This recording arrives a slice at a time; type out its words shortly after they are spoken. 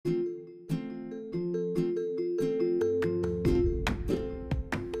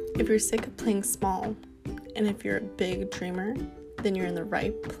If you're sick of playing small, and if you're a big dreamer, then you're in the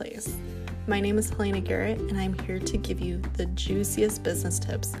right place. My name is Helena Garrett, and I'm here to give you the juiciest business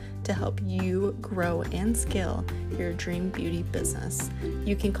tips to help you grow and scale your dream beauty business.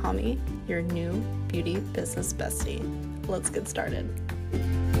 You can call me your new beauty business bestie. Let's get started.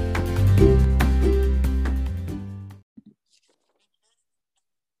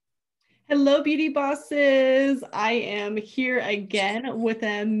 Hello, beauty bosses. I am here again with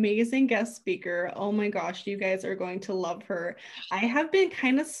an amazing guest speaker. Oh my gosh, you guys are going to love her. I have been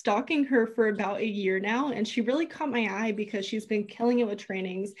kind of stalking her for about a year now, and she really caught my eye because she's been killing it with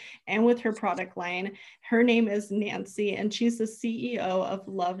trainings and with her product line. Her name is Nancy, and she's the CEO of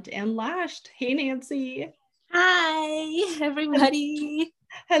Loved and Lashed. Hey, Nancy. Hi, everybody.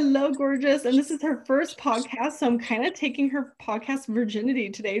 Hello, gorgeous. And this is her first podcast, so I'm kind of taking her podcast virginity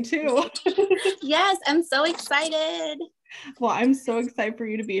today, too. Yes, I'm so excited. Well, I'm so excited for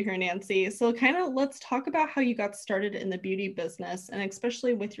you to be here, Nancy. So let's talk about how you got started in the beauty business and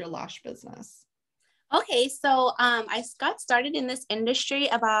especially with your lash business. Okay, so I got started in this industry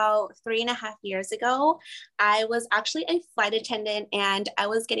about 3.5 years ago. I was actually a flight attendant and I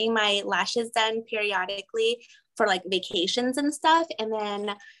was getting my lashes done periodically for like vacations and stuff. And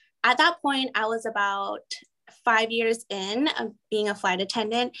then at that point, I was about 5 years in of being a flight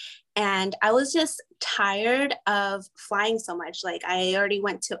attendant, and I was just tired of flying so much. Like I already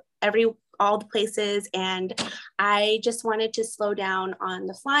went to all the places, and I just wanted to slow down on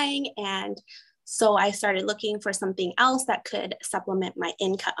the flying. And so I started looking for something else that could supplement my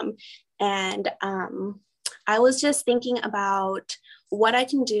income. And I was just thinking about what I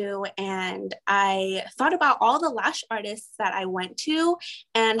can do. And I thought about all the lash artists that I went to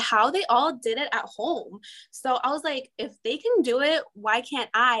and how they all did it at home. So I was like, if they can do it, why can't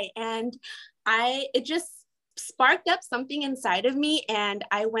I? And it just sparked up something inside of me, and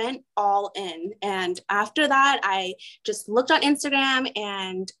I went all in. And after that, I just looked on Instagram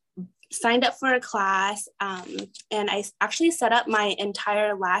and signed up for a class, and I actually set up my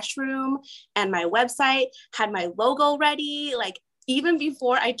entire lash room and my website, had my logo ready, like even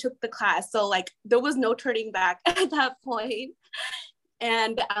before I took the class. So like there was no turning back at that point.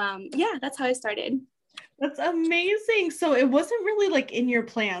 And yeah, that's how I started. That's amazing. So it wasn't really like in your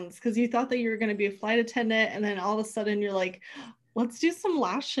plans because you thought that you were going to be a flight attendant, and then all of a sudden you're like, let's do some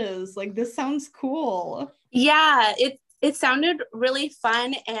lashes. Like, this sounds cool. Yeah, it sounded really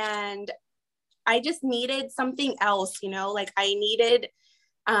fun, and I just needed something else, like I needed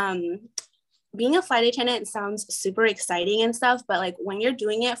being a flight attendant sounds super exciting and stuff, but like when you're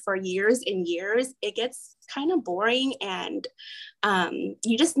doing it for years and years, it gets kind of boring, and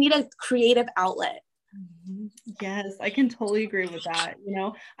you just need a creative outlet. Yes, I can totally agree with that.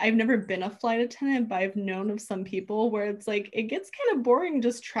 I've never been a flight attendant, but I've known of some people where it's like it gets kind of boring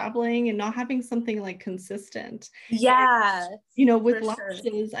just traveling and not having something like consistent. Yeah. With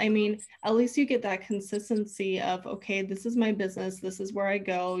lashes, I mean, at least you get that consistency of, okay, this is my business, this is where I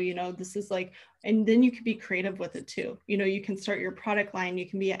go, this is like, and then you can be creative with it too. You can start your product line, you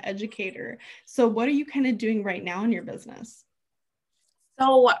can be an educator. So what are you kind of doing right now in your business?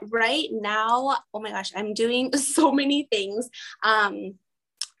 So right now, oh my gosh, I'm doing so many things. I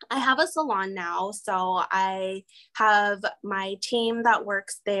have a salon now, so I have my team that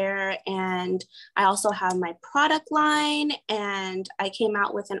works there, and I also have my product line, and I came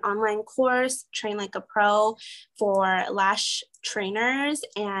out with an online course, Train Like a Pro, for lash trainers,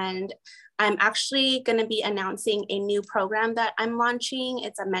 and I'm actually going to be announcing a new program that I'm launching.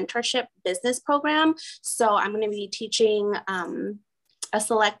 It's a mentorship business program, so I'm going to be teaching a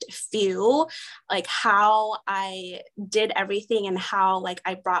select few, like how I did everything and how like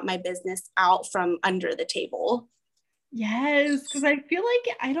I brought my business out from under the table. Yes, because I feel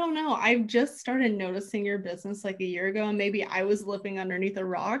like, I don't know, I've just started noticing your business like a year ago, and maybe I was living underneath a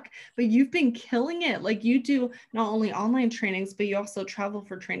rock, but you've been killing it. Like you do not only online trainings, but you also travel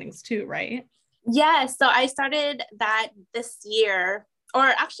for trainings too, right? Yeah, so I started that this year, or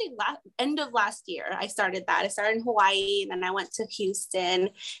actually end of last year. I started that. I started in Hawaii, and then I went to Houston,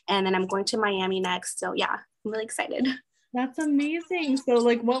 and then I'm going to Miami next. So yeah, I'm really excited. That's amazing. So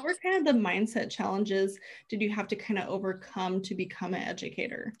like, what were kind of the mindset challenges did you have to kind of overcome to become an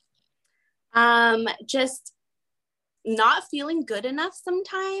educator? Just not feeling good enough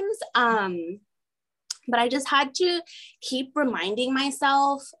sometimes. But I just had to keep reminding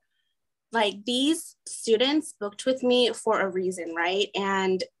myself, like, these students booked with me for a reason, right?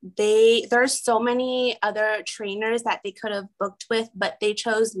 And there's so many other trainers that they could have booked with, but they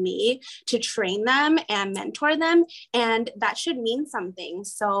chose me to train them and mentor them, and that should mean something.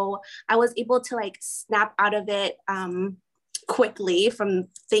 So I was able to like snap out of it quickly from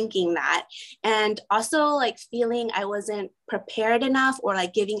thinking that, and also like feeling I wasn't prepared enough or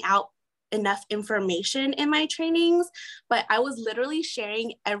like giving out enough information in my trainings, but I was literally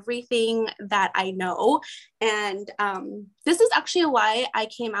sharing everything that I know. And this is actually why I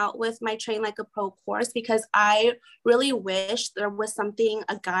came out with my Train Like a Pro course, because I really wish there was something,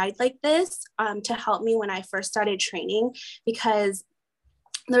 a guide like this to help me when I first started training, because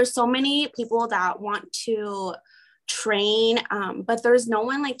there's so many people that want to train, but there's no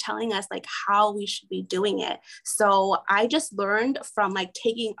one like telling us like how we should be doing it. So I just learned from like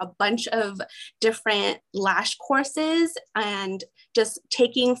taking a bunch of different lash courses and just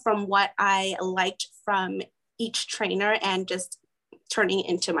taking from what I liked from each trainer and just turning it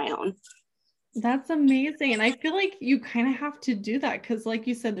into my own. That's amazing. And I feel like you kind of have to do that because, like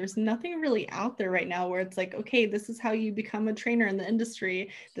you said, there's nothing really out there right now where it's like, okay, this is how you become a trainer in the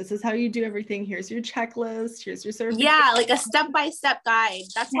industry. This is how you do everything. Here's your checklist. Here's your certification. Yeah, like a step-by-step guide.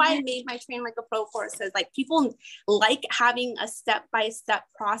 That's why I made my Train Like a Pro courses. Like people like having a step-by-step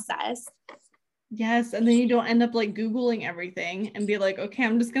process. Yes, and then you don't end up like Googling everything and be like, okay,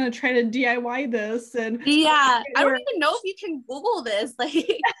 I'm just gonna try to DIY this. And yeah, I don't even know if you can Google this. Like,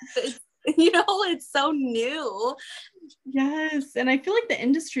 it's, it's so new. Yes, and I feel like the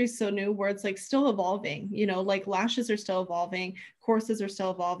industry is so new where it's like still evolving, like lashes are still evolving, courses are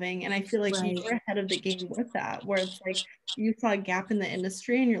still evolving, and I feel like you're ahead of the game with that, where it's like you saw a gap in the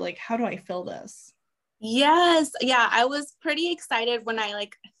industry and you're like, how do I fill this? Yes, yeah, I was pretty excited when I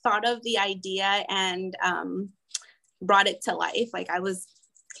like thought of the idea and brought it to life. Like I was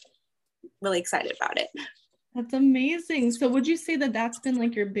really excited about it. That's amazing. So would you say that that's been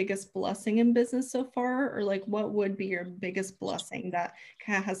like your biggest blessing in business so far, or like what would be your biggest blessing that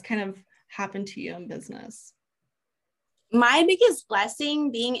has kind of happened to you in business? My biggest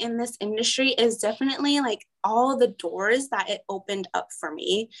blessing being in this industry is definitely like all the doors that it opened up for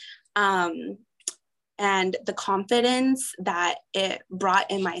me. And the confidence that it brought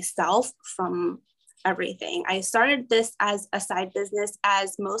in myself from everything. I started this as a side business,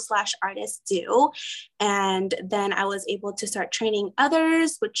 as most lash artists do. And then I was able to start training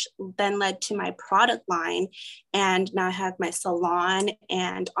others, which then led to my product line. And now I have my salon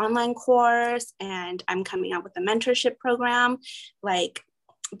and online course, and I'm coming out with a mentorship program. Like,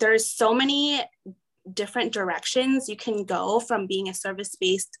 there's so many different directions you can go from being a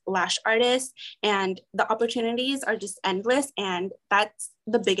service-based lash artist, and the opportunities are just endless, and that's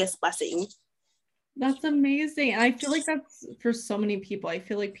the biggest blessing. That's amazing. And I feel like that's for so many people. I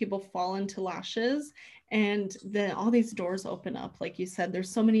feel like people fall into lashes and then all these doors open up. Like you said, there's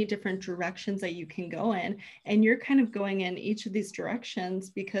so many different directions that you can go in, and you're kind of going in each of these directions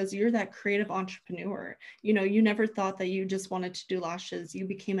because you're that creative entrepreneur. You never thought that you just wanted to do lashes. You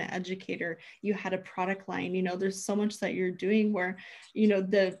became an educator. You had a product line. There's so much that you're doing where,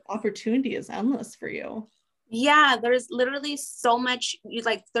 the opportunity is endless for you. Yeah, there's literally so much,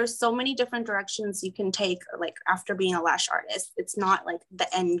 there's so many different directions you can take, like after being a lash artist. It's not like the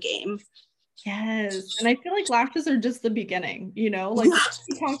end game. Yes. And I feel like lashes are just the beginning, like once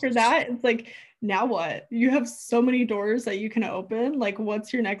you conquer that, it's like, now what? You have so many doors that you can open. Like,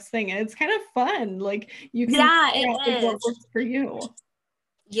 what's your next thing? And it's kind of fun. Like you can figure out like, what works for you.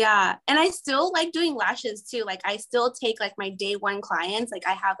 Yeah. And I still like doing lashes too. Like I still take like my day one clients. Like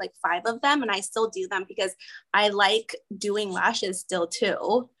I have like 5 of them, and I still do them because I like doing lashes still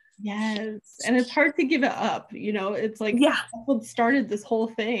too. Yes. And it's hard to give it up. It's like, yeah, what started this whole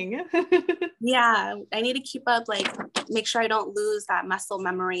thing. yeah. I need to keep up, like make sure I don't lose that muscle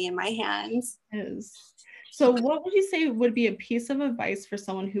memory in my hands. Yes. So what would you say would be a piece of advice for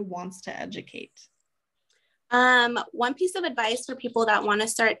someone who wants to educate? One piece of advice for people that want to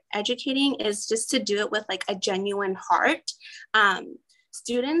start educating is just to do it with like a genuine heart.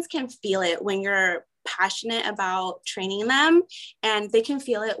 Students can feel it when you're passionate about training them, and they can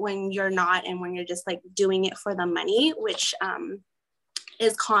feel it when you're not, and when you're just like doing it for the money, which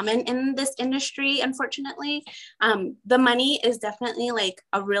is common in this industry, unfortunately. The money is definitely like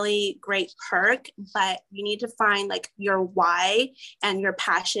a really great perk, but you need to find like your why and your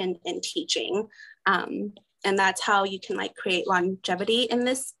passion in teaching. And that's how you can like create longevity in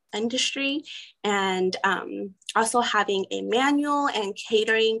this industry. And also having a manual and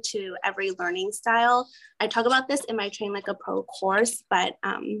catering to every learning style. I talk about this in my Train Like a Pro course, but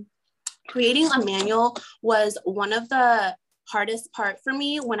creating a manual was one of the hardest part for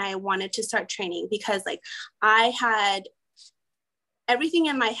me when I wanted to start training, because like I had everything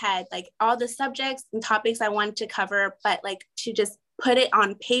in my head, like all the subjects and topics I wanted to cover, but like to just put it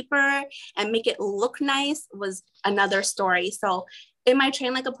on paper and make it look nice was another story. So in my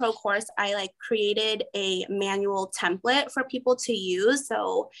Train Like a Pro course, I like created a manual template for people to use.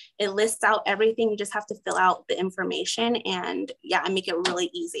 So it lists out everything. You just have to fill out the information, and yeah, I make it really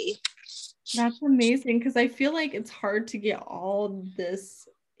easy. That's amazing, because I feel like it's hard to get all this,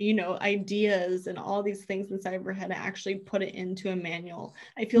 ideas and all these things inside of our head and actually put it into a manual.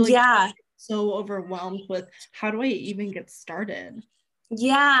 I feel like Yeah. so overwhelmed with how do I even get started?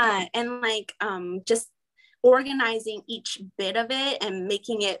 Yeah. And like just organizing each bit of it and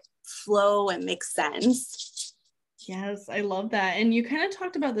making it flow and make sense. Yes, I love that. And you kind of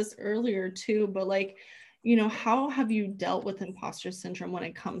talked about this earlier too, but like, how have you dealt with imposter syndrome when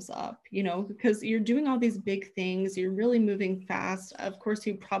it comes up? Because you're doing all these big things, you're really moving fast. Of course,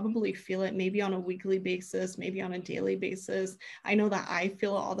 you probably feel it maybe on a weekly basis, maybe on a daily basis. I know that I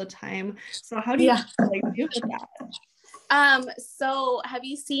feel it all the time. So how do you like deal with that? So have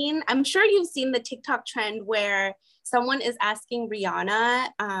you seen, I'm sure you've seen the TikTok trend where someone is asking Rihanna,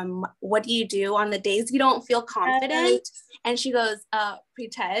 what do you do on the days you don't feel confident? And she goes,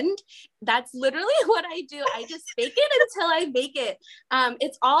 pretend. That's literally what I do. I just fake it until I make it.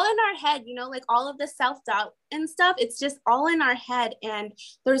 It's all in our head, like all of the self-doubt and stuff. It's just all in our head. And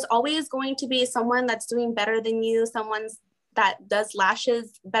there's always going to be someone that's doing better than you, that does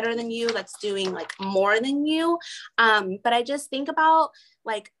lashes better than you, that's doing like more than you. But I just think about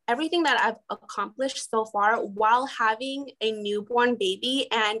like everything that I've accomplished so far while having a newborn baby,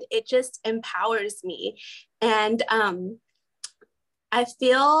 and it just empowers me. And I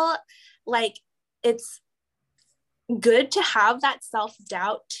feel like it's good to have that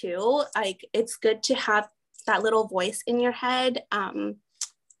self-doubt too. Like it's good to have that little voice in your head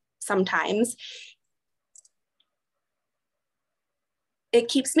sometimes. It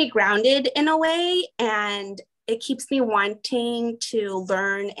keeps me grounded in a way, and it keeps me wanting to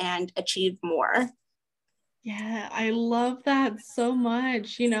learn and achieve more. Yeah, I love that so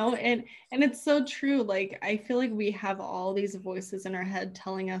much, and it's so true. Like I feel like we have all these voices in our head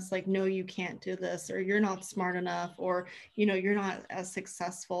telling us like, no, you can't do this, or you're not smart enough, or you're not as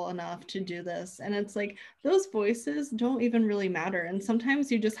successful enough to do this. And it's like those voices don't even really matter. And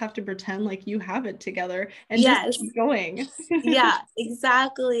sometimes you just have to pretend like you have it together and just keep going. Yeah,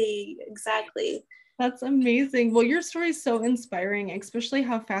 exactly. That's amazing. Well, your story is so inspiring, especially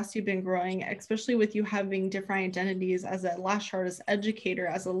how fast you've been growing, especially with you having different identities as a lash artist, educator,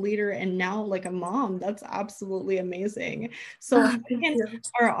 as a leader, and now like a mom. That's absolutely amazing. So how can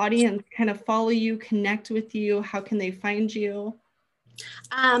our audience kind of follow you, connect with you? How can they find you?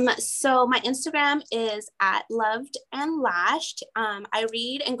 So my Instagram is at Loved and Lashed. I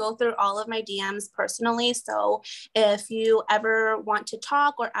read and go through all of my DMs personally. So if you ever want to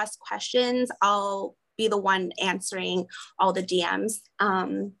talk or ask questions, I'll be the one answering all the DMs.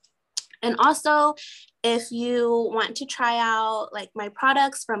 And also, if you want to try out like my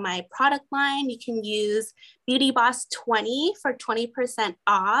products from my product line, you can use Beauty Boss 20 for 20%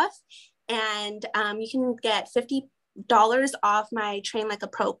 off. And you can get $50 off my Train Like a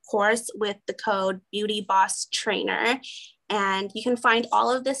Pro course with the code Beauty Boss Trainer. And you can find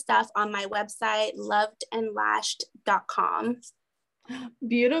all of this stuff on my website, lovedandlashed.com.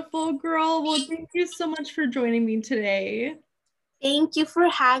 Beautiful, girl. Well, thank you so much for joining me today. Thank you for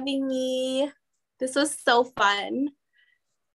having me. This was so fun.